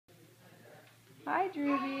Hi,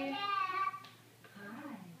 Drewby.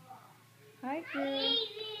 Hi, Drew.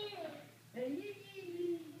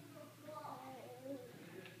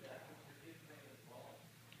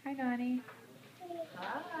 Hi, Nani.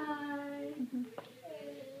 Hi.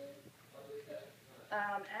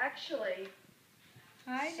 Actually,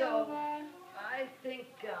 Hi, so Nova. I think,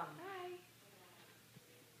 Hi.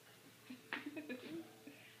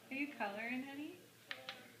 Are you coloring, honey?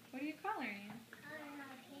 What are you coloring? Hello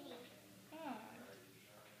Kitty. Oh,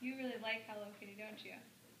 you really like Hello Kitty, don't you?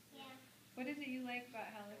 Yeah. What is it you like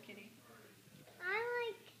about Hello Kitty? I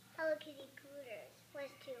like Hello Kitty Cooters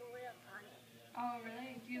with 2 wheels on it. Oh,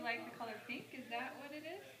 really? Do you like the color pink? Is that what it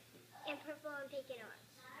is? And purple and pink and orange.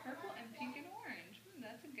 Purple and pink and orange.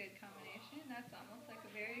 That's a good combination. That's almost like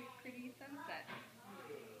a very pretty sunset.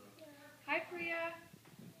 Hi, Pria.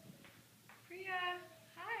 Pria.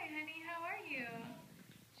 Hi, honey. How are you?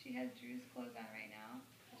 She has Drew's clothes on right now.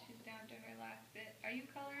 She's down to her last bit. Are you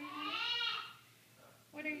coloring, honey?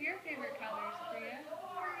 What are your favorite